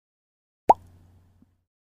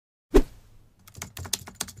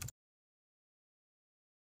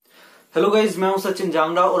Hello guys, मैं हूं सचिन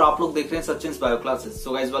जांगरा और आप लोग देख रहे हैं Sachin bio classes.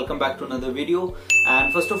 So guys, welcome back to another video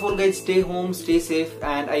and first of all guys, stay home, stay safe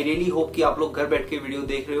and I really hope कि आप लोग घर बैठ के वीडियो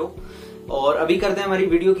देख रहे हो। और अभी करते हैं हमारी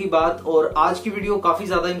वीडियो की बात। और आज की वीडियो काफी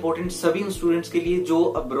ज्यादा इंपॉर्टेंट सभी उन स्टूडेंट्स के लिए जो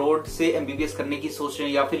अब्रॉड से एमबीबीएस करने की सोच रहे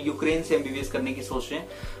हैं या फिर यूक्रेन से एमबीबीएस करने की सोच रहे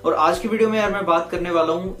हैं। और आज की वीडियो में यार मैं बात करने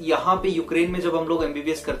वाला हूँ, यहाँ पे यूक्रेन में जब हम लोग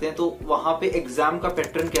एमबीबीएस करते हैं तो वहां पे एग्जाम का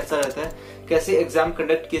पैटर्न कैसा रहता है, कैसे एग्जाम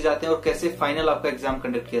कंडक्ट किए जाते हैं और कैसे फाइनल आपका एग्जाम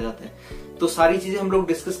कंडक्ट किया जाता है। तो सारी चीजें हम लोग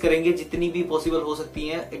डिस्कस करेंगे जितनी भी पॉसिबल हो सकती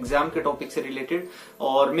हैं एग्जाम के टॉपिक से रिलेटेड।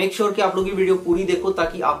 और मेक श्योर कि आप लोग ये वीडियो पूरी देखो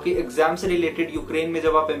ताकि आपके एग्जाम से रिलेटेड यूक्रेन में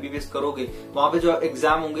जब आप एमबीबीएस करोगे वहां पे जो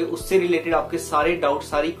एग्जाम होंगे उससे रिलेटेड आपके सारे डाउट,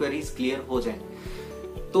 सारी क्वेरीज क्लियर हो जाएं।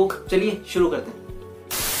 तो चलिए शुरू करते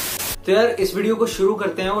हैं। तो यार इस वीडियो को शुरू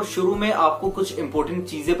करते हैं और शुरू में आपको कुछ इंपॉर्टेंट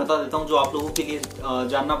चीजें बता देता हूं जो आप लोगों के लिए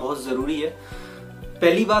जानना बहुत जरूरी है।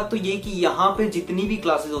 पहली बात तो ये कि यहाँ पे जितनी भी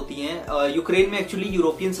क्लासेस होती हैं, यूक्रेन में एक्चुअली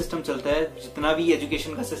यूरोपियन सिस्टम चलता है। जितना भी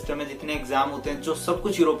एजुकेशन का सिस्टम है, जितने एग्जाम होते हैं, जो सब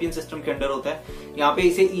कुछ यूरोपियन सिस्टम के अंडर होता है। यहाँ पे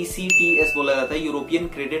इसे ECTS बोला जाता है, European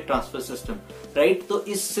credit transfer system, right. तो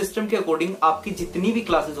इस सिस्टम के अकॉर्डिंग आपकी जितनी भी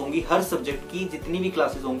क्लासेस होंगी, हर सब्जेक्ट की जितनी भी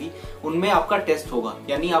क्लासेस होंगी उनमें आपका टेस्ट होगा।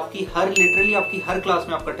 यानी आपकी लिटरली आपकी हर क्लास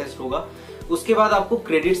में आपका टेस्ट होगा। उसके बाद आपको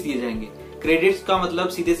क्रेडिट्स दिए जाएंगे। क्रेडिट्स का मतलब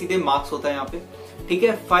सीधे सीधे मार्क्स होता है यहाँ पे, ठीक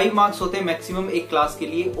है। 5 मार्क्स होते हैं मैक्सिमम एक क्लास के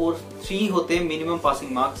लिए और 3 होते हैं मिनिमम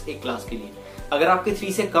पासिंग मार्क्स एक क्लास के लिए। अगर आपके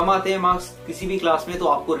 3 से कम आते हैं मार्क्स किसी भी क्लास में तो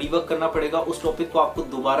आपको रिवर्क करना पड़ेगा। उस टॉपिक को आपको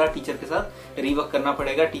दोबारा टीचर के साथ रिवर्क करना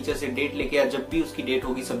पड़ेगा। टीचर से डेट लेके, या जब भी उसकी डेट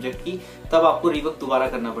होगी सब्जेक्ट की तब आपको रिवर्क दोबारा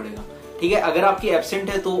करना पड़ेगा, ठीक है। अगर आपकी एब्सेंट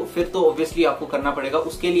है तो फिर तो ऑब्वियसली आपको करना पड़ेगा।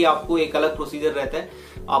 उसके लिए आपको एक अलग प्रोसीजर रहता है।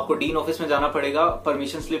 आपको डीन ऑफिस में जाना पड़ेगा,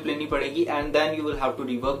 परमिशन स्लिप लेनी पड़ेगी and then you will have to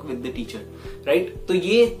rework with the teacher, right. तो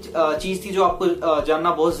ये चीज थी जो आपको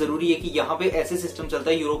जानना बहुत जरूरी है कि यहाँ पे ऐसे सिस्टम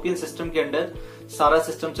चलता है। यूरोपियन सिस्टम के अंडर सारा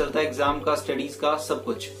सिस्टम चलता है, एग्जाम का, स्टडीज का, सब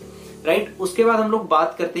कुछ, राइट। उसके बाद हम लोग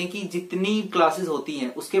बात करते हैं कि जितनी क्लासेस होती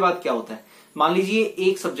हैं उसके बाद क्या होता है। मान लीजिए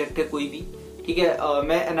एक सब्जेक्ट है कोई भी, ठीक है।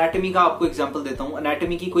 मैं एनाटॉमी का आपको एग्जांपल देता हूँ।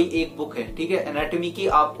 एनाटॉमी की कोई एक बुक है, ठीक है। एनाटॉमी की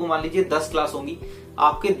आपको मान लीजिए 10 क्लास होंगी।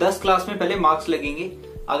 आपके 10 क्लास में पहले मार्क्स लगेंगे।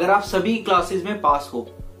 अगर आप सभी क्लासेस में पास हो,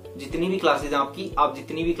 जितनी भी क्लासेस हैं आपकी, आप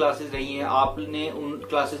जितनी भी क्लासेस रही हैं, आपने उन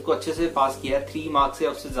क्लासेस को अच्छे से पास किया है, 3 मार्क्स से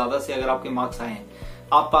उससे ज्यादा से अगर आपके मार्क्स आए हैं,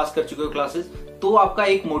 आप पास कर चुके हो क्लासेस, तो आपका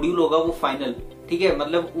एक मॉड्यूल होगा वो फाइनल, ठीक है।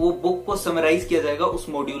 मतलब वो बुक को समराइज किया जाएगा उस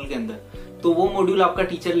मॉड्यूल के अंदर। तो वो मॉड्यूल आपका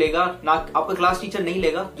टीचर लेगा, ना आपका क्लास टीचर नहीं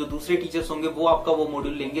लेगा। जो दूसरे टीचर्स होंगे वो आपका वो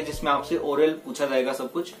मॉड्यूल लेंगे जिसमें आपसे ओरल पूछा जाएगा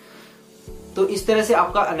सब कुछ। तो इस तरह से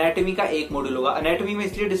आपका एनाटॉमी का एक मॉड्यूल होगा। एनाटॉमी में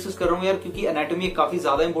इसलिए डिस्कस कर रहा हूँ यार क्योंकि एनाटॉमी एक काफी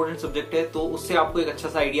ज्यादा इंपॉर्टेंट सब्जेक्ट है। तो उससे आपको एक अच्छा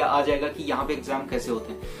सा आइडिया आ जाएगा कि यहाँ पे एग्जाम कैसे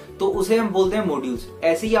होते हैं। तो उसे हम बोलते हैं मॉड्यूल्स।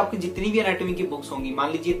 ऐसे ही आपकी जितनी भी एनाटॉमी की बुक्स होंगी,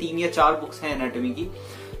 मान लीजिए 3 या 4 बुक्स हैं एनाटॉमी की,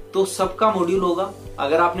 तो सबका मॉड्यूल होगा।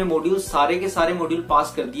 अगर आपने मॉड्यूल सारे के सारे मॉड्यूल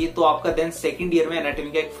पास कर दिए तो आपका देन सेकंड ईयर में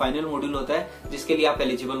एनाटॉमी का एक फाइनल मॉड्यूल होता है जिसके लिए आप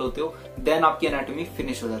एलिजिबल होते हो। देन आपकी एनाटॉमी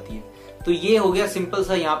फिनिश हो जाती है। तो ये हो गया सिंपल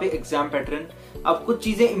सा यहाँ पे एग्जाम पैटर्न। अब कुछ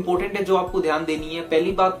चीजें इंपॉर्टेंट है जो आपको ध्यान देनी है।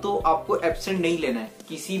 पहली बात तो आपको एब्सेंट नहीं लेना है,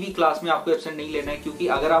 किसी भी क्लास में आपको एब्सेंट नहीं लेना है, क्योंकि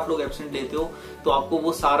अगर आप लोग एब्सेंट लेते हो तो आपको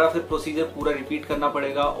वो सारा फिर प्रोसीजर पूरा रिपीट करना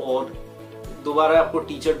पड़ेगा और दोबारा आपको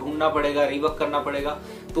टीचर ढूंढना पड़ेगा, रिवर्क करना पड़ेगा।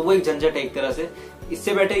 तो वो एक झंझट है एक तरह से।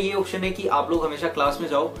 इससे बेटर ये ऑप्शन है कि आप लोग हमेशा क्लास में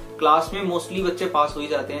जाओ। क्लास में मोस्टली बच्चे पास हो ही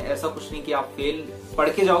जाते हैं। ऐसा कुछ नहीं कि आप फेल पढ़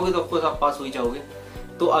के जाओगे तो ऑफकोर्स आप पास हो ही जाओगे।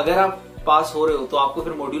 तो अगर आप पास हो रहे हो तो आपको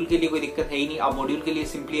फिर मॉड्यूल के लिए कोई दिक्कत है ही नहीं। आप मॉड्यूल के लिए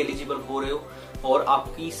सिंपली एलिजिबल हो रहे हो और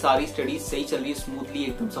आपकी सारी स्टडीज सही चल रही है, स्मूथली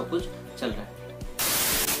एकदम सब कुछ चल रहा है।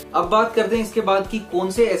 अब बात करते हैं इसके बाद कि कौन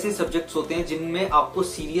से ऐसे सब्जेक्ट्स होते हैं जिनमें आपको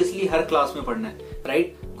सीरियसली हर क्लास में पढ़ना है,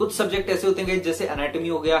 राइट। कुछ सब्जेक्ट ऐसे होते हैं जैसे एनाटॉमी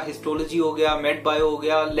हो गया, हिस्टोलॉजी हो गया, मेड बायो हो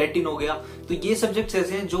गया, लैटिन हो गया। तो ये सब्जेक्ट्स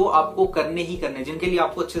ऐसे हैं जो आपको करने ही करने, जिनके लिए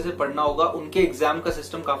आपको अच्छे से पढ़ना होगा। उनके एग्जाम का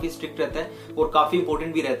सिस्टम काफी स्ट्रिक्ट रहता है और काफी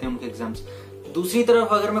इंपॉर्टेंट भी रहते हैं उनके एग्जाम्स। दूसरी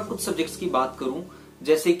तरफ अगर मैं कुछ सब्जेक्ट्स की बात करूं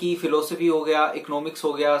जैसे कि फिलोसफी हो गया, इकोनॉमिक्स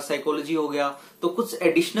हो गया, साइकोलॉजी हो गया, तो कुछ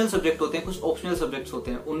एडिशनल सब्जेक्ट होते हैं, कुछ ऑप्शनल सब्जेक्ट्स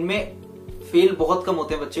होते हैं। उनमें फेल बहुत कम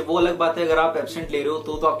होते हैं बच्चे। वो अलग बात है, अगर आप एब्सेंट ले रहे हो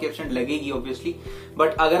तो आपकी एब्सेंट लगेगी ऑब्वियसली।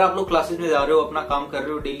 बट अगर आप लोग क्लासेस में जा रहे हो, अपना काम कर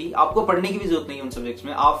रहे हो डेली, आपको पढ़ने की भी जरूरत नहीं है उन सब्जेक्ट्स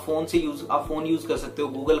में। आप फोन यूज कर सकते हो,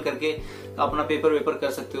 गूगल करके अपना पेपर वेपर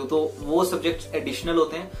कर सकते हो। तो वो सब्जेक्ट्स एडिशनल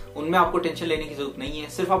होते हैं, उनमें आपको टेंशन लेने की जरूरत नहीं है।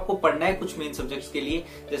 सिर्फ आपको पढ़ना है कुछ मेन सब्जेक्ट्स के लिए,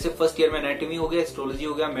 जैसे फर्स्ट ईयर में एनाटॉमी हो गया, हिस्टोलॉजी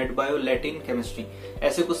हो गया, मेड बायो, लैटिन, केमिस्ट्री।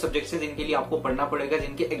 ऐसे कुछ सब्जेक्ट्स हैं जिनके लिए आपको पढ़ना पड़ेगा,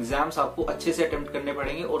 जिनके एग्जाम्स आपको अच्छे से अटेम्प्ट करने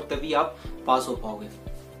पड़ेंगे और तभी आप पास हो पाओगे।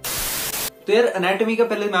 तो यार एनाटॉमी का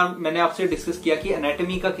पहले मैंने आपसे डिस्कस किया कि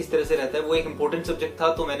एनाटॉमी का किस तरह से रहता है। वो एक इंपॉर्टेंट सब्जेक्ट था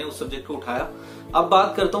तो मैंने उस सब्जेक्ट को उठाया। अब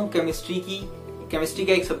बात करता हूँ केमिस्ट्री की। केमिस्ट्री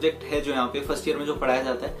का एक सब्जेक्ट है जो यहाँ पे फर्स्ट ईयर में जो पढ़ाया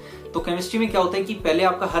जाता है। तो केमिस्ट्री में क्या होता है कि पहले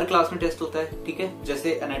आपका हर क्लास में टेस्ट होता है, ठीक है,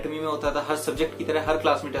 जैसे एनाटॉमी में होता था, हर सब्जेक्ट की तरह हर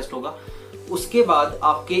क्लास में टेस्ट होगा। उसके बाद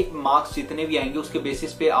आपके मार्क्स जितने भी आएंगे उसके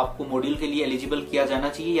बेसिस पे आपको मॉड्यूल के लिए एलिजिबल किया जाना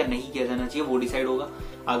चाहिए या नहीं किया जाना चाहिए, वो डिसाइड होगा।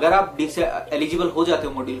 अगर आप एलिजिबल हो जाते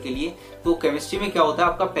हो मॉड्यूल के लिए, तो केमिस्ट्री में क्या होता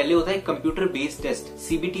है, आपका पहले होता है कंप्यूटर बेस्ड टेस्ट,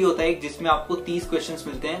 सीबीटी होता है, जिसमें आपको 30 क्वेश्चंस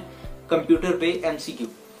मिलते हैं कंप्यूटर पे एमसीक्यू,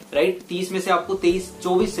 राइट। 30 में से आपको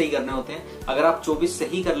 24 सही करने होते हैं। अगर आप 24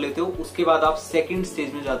 सही कर लेते हो, उसके बाद आप सेकंड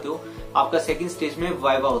स्टेज में जाते हो। आपका सेकंड स्टेज में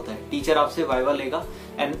वाइवा होता है, टीचर आपसे वाइवा लेगा,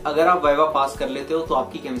 एंड अगर आप वाइवा पास कर लेते हो तो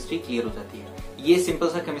आपकी केमिस्ट्री क्लियर हो जाती है। ये सिंपल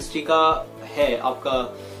सा केमिस्ट्री का है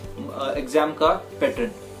आपका एग्जाम का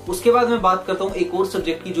पैटर्न। उसके बाद मैं बात करता हूँ एक और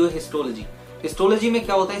सब्जेक्ट की, जो है हिस्टोलॉजी। हिस्टोलॉजी में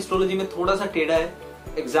क्या होता है, हिस्टोलॉजी में थोड़ा सा टेढ़ा है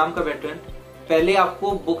एग्जाम का पैटर्न। पहले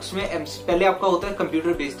आपको बुक्स में पहले आपका होता है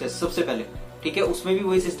कंप्यूटर बेस्ड टेस्ट सबसे पहले, ठीक है, उसमें भी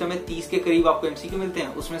वही सिस्टम है, 30 के करीब आपको एमसीक्यू मिलते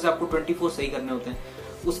हैं, उसमें से आपको 24 सही करने होते हैं।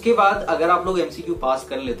 उसके बाद अगर आप लोग एमसीक्यू पास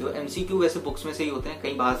कर लेते हो, एमसीक्यू वैसे बुक्स में से ही होते हैं,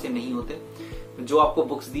 कहीं बाहर से नहीं होते, जो आपको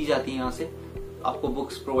बुक्स दी जाती है, यहाँ से आपको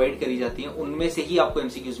बुक्स प्रोवाइड करी जाती हैं, उनमें से ही आपको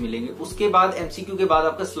एमसीक्यूज मिलेंगे। उसके बाद एमसीक्यू के बाद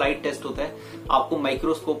आपका स्लाइड टेस्ट होता है। आपको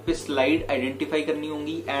माइक्रोस्कोप पे स्लाइड आइडेंटिफाई करनी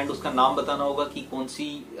होगी एंड उसका नाम बताना होगा कि कौन सी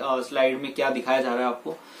स्लाइड में क्या दिखाया जा रहा है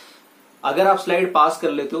आपको। अगर आप स्लाइड पास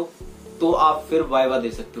कर लेते हो तो आप फिर वाइवा दे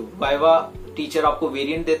सकते हो। वाइवा टीचर आपको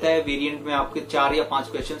वेरिएंट देता है, वेरिएंट में आपके 4 या 5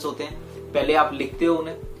 क्वेश्चंस होते हैं। पहले आप लिखते हो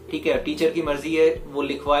उन्हें, ठीक है, टीचर की मर्जी है वो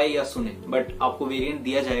लिखवाए या सुने, बट आपको वेरिएंट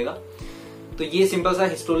दिया जाएगा। तो ये सिंपल सा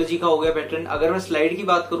हिस्टोलॉजी का हो गया पैटर्न। अगर मैं स्लाइड की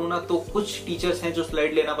बात करूं ना, तो कुछ टीचर्स हैं जो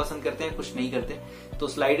स्लाइड लेना पसंद करते हैं, कुछ नहीं करते, तो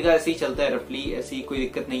स्लाइड का ऐसे ही चलता है रफली, ऐसी कोई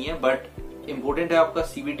दिक्कत नहीं है। बट इंपॉर्टेंट है आपका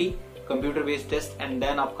CBT, computer based test, and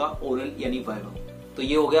then आपका ओरल यानी वाइवा। तो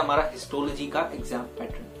ये हो गया हमारा हिस्टोलॉजी का एग्जाम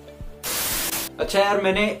पैटर्न। अच्छा यार,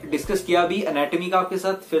 मैंने डिस्कस किया अभी एनाटॉमी का आपके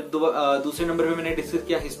साथ, फिर दूसरे नंबर पे मैंने डिस्कस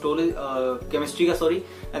किया केमिस्ट्री का, सॉरी,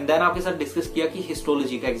 एंड देन आपके साथ डिस्कस किया कि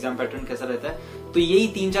हिस्टोलॉजी का एग्जाम पैटर्न कैसा रहता है। तो यही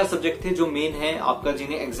 3-4 सब्जेक्ट थे जो मेन है आपका,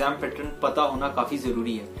 जिन्हें एग्जाम पैटर्न पता होना काफी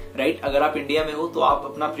जरूरी है, राइट। अगर आप इंडिया में हो तो आप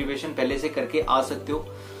अपना प्रिपरेशन पहले से करके आ सकते हो,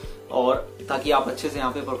 और ताकि आप अच्छे से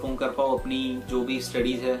यहाँ पे परफॉर्म कर पाओ, अपनी जो भी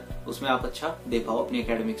स्टडीज है उसमें आप अच्छा दे पाओ अपनी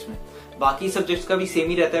एकेडमिक्स में। बाकी सब्जेक्ट्स का भी सेम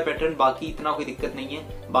ही रहता है पैटर्न, बाकी इतना कोई दिक्कत नहीं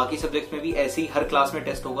है। बाकी सब्जेक्ट्स में भी ऐसे ही हर क्लास में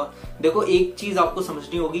टेस्ट होगा। देखो, एक चीज आपको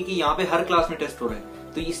समझनी होगी कि यहाँ पे हर क्लास में टेस्ट हो रहा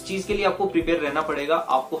है, तो इस चीज के लिए आपको प्रिपेयर रहना पड़ेगा,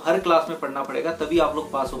 आपको हर क्लास में पढ़ना पड़ेगा, तभी आप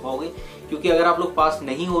लोग पास हो पाओगे। क्योंकि अगर आप लोग पास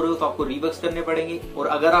नहीं हो रहे हो तो आपको रिवर्क्स करने पड़ेंगे, और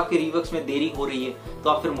अगर आपके रिवर्क्स में देरी हो रही है तो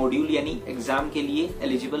आप फिर मॉड्यूल यानी एग्जाम के लिए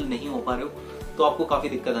एलिजिबल नहीं हो पा रहे हो, तो आपको काफी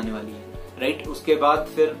दिक्कत आने वाली है, राइट। उसके बाद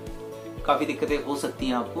फिर काफी दिक्कतें हो सकती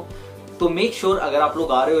हैं आपको। तो मेक श्योर अगर आप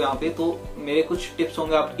लोग आ रहे हो यहाँ पे, तो मेरे कुछ टिप्स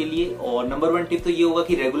होंगे आपके लिए। और नंबर 1 टिप तो ये होगा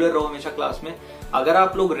कि रेगुलर रहो हमेशा क्लास में। अगर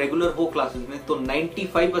आप लोग रेगुलर हो क्लासेस में तो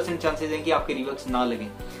 95% चांसेस हैं कि आपके रिवर्क्स ना लगे,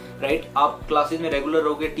 राइट। आप क्लासेस में रेगुलर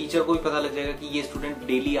रहोगे, टीचर को भी पता लग जाएगा कि ये स्टूडेंट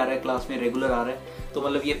डेली आ रहा है क्लास में, रेगुलर आ रहा है, तो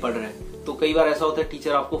मतलब ये पढ़ रहा है। तो कई बार ऐसा होता है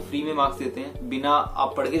टीचर आपको फ्री में मार्क्स देते हैं, बिना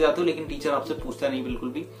आप पढ़ के जाते हो, लेकिन टीचर आपसे पूछता नहीं बिल्कुल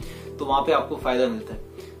भी, तो वहां पे आपको फायदा मिलता है,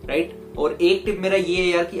 राइट। और एक टिप मेरा ये है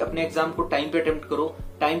यार कि अपने एग्जाम को टाइम पे अटेम्प्ट करो।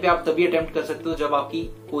 टाइम पे आप तभी अटेम्प्ट कर सकते हो जब आपकी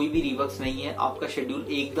कोई भी रिवर्क्स नहीं है, आपका शेड्यूल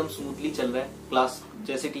एकदम स्मूथली चल रहा है, क्लास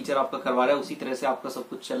जैसे टीचर आपका करवा रहा है उसी तरह से आपका सब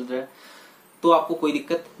कुछ चल रहा है, तो आपको कोई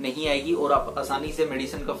दिक्कत नहीं आएगी, और आप आसानी से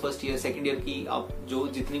मेडिसिन का फर्स्ट ईयर सेकंड ईयर की आप जो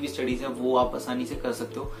जितनी भी स्टडीज हैं वो आप आसानी से कर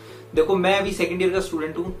सकते हो। देखो, मैं अभी सेकंड ईयर का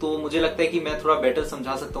स्टूडेंट हूं, तो मुझे लगता है कि मैं थोड़ा बेटर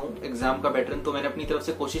समझा सकता हूँ एग्जाम का पैटर्न। तो मैंने अपनी तरफ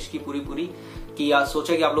से कोशिश की पूरी कि आज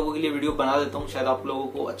सोचा कि आप लोगों के लिए वीडियो बना देता हूँ, शायद आप लोगों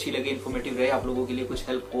को अच्छी लगे, इन्फॉर्मेटिव रहे, आप लोगों के लिए कुछ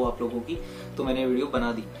हेल्प हो आप लोगों की, तो मैंने वीडियो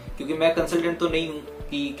बना दी। क्योंकि मैं कंसल्टेंट तो नहीं हूँ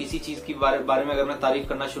कि किसी चीज की बारे में अगर मैं तारीफ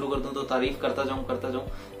करना शुरू कर दूं तो तारीफ करता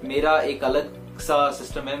जाऊं। मेरा एक अलग सा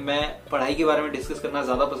सिस्टम है, मैं पढ़ाई के बारे में डिस्कस करना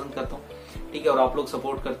ज्यादा पसंद करता हूँ, ठीक है, और आप लोग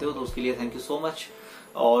सपोर्ट करते हो तो उसके लिए थैंक यू सो मच।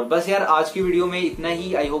 और बस यार, आज की वीडियो में इतना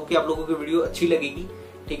ही। आई होप कि आप लोगों की वीडियो अच्छी लगेगी,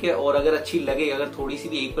 ठीक है। और अगर अच्छी लगे, अगर थोड़ी सी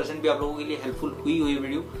भी 1% भी आप लोगों के लिए हेल्पफुल हुई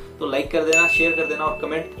वीडियो, तो लाइक कर देना, शेयर कर देना, और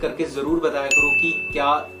कमेंट करके जरूर बताया करो कि क्या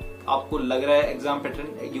आपको लग रहा है एग्जाम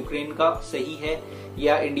पैटर्न यूक्रेन का सही है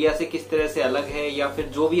या इंडिया से किस तरह से अलग है, या फिर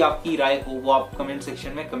जो भी आपकी राय हो वो आप कमेंट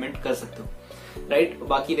सेक्शन में कमेंट कर सकते हो, राइट।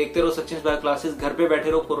 बाकी देखते रहो सचिन बायो क्लासेस, घर पे बैठे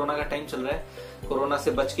रहो, कोरोना का टाइम चल रहा है, कोरोना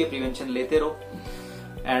से बच के प्रिवेंशन लेते रहो,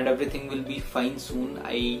 and everything will be fine soon,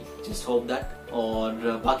 I just hope that.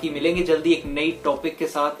 और बाकी मिलेंगे जल्दी एक नई टॉपिक के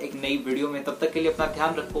साथ, एक नई वीडियो में। तब तक के लिए अपना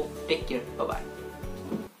ध्यान रखो, टेक केयर, बाय बाय।